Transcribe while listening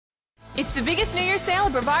It's the biggest New Year's sale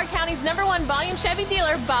at Brevard County's #1 volume Chevy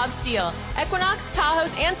dealer, Bob Steele. Equinox,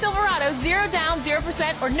 Tahoes, and Silverados, 0 down,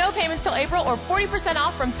 0% or no payments till April, or 40%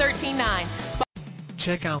 off from $13,900.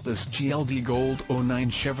 Check out this GLD Gold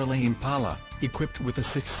 '09 Chevrolet Impala, equipped with a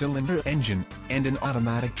 6-cylinder engine and an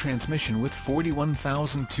automatic transmission with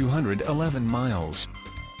 41,211 miles.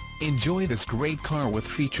 Enjoy this great car with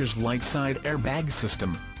features like side airbag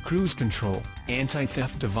system, cruise control,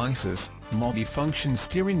 anti-theft devices, multi-function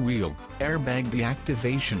steering wheel, airbag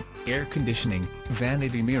deactivation, air conditioning,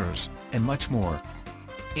 vanity mirrors, and much more.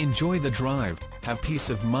 Enjoy the drive, have peace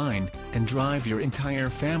of mind, and drive your entire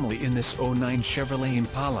family in this '09 Chevrolet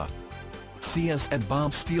Impala. See us at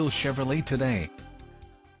Bob Steele Chevrolet today.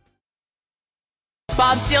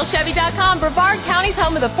 BobSteeleChevy.com, Brevard County's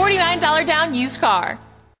home of the $49 down used car.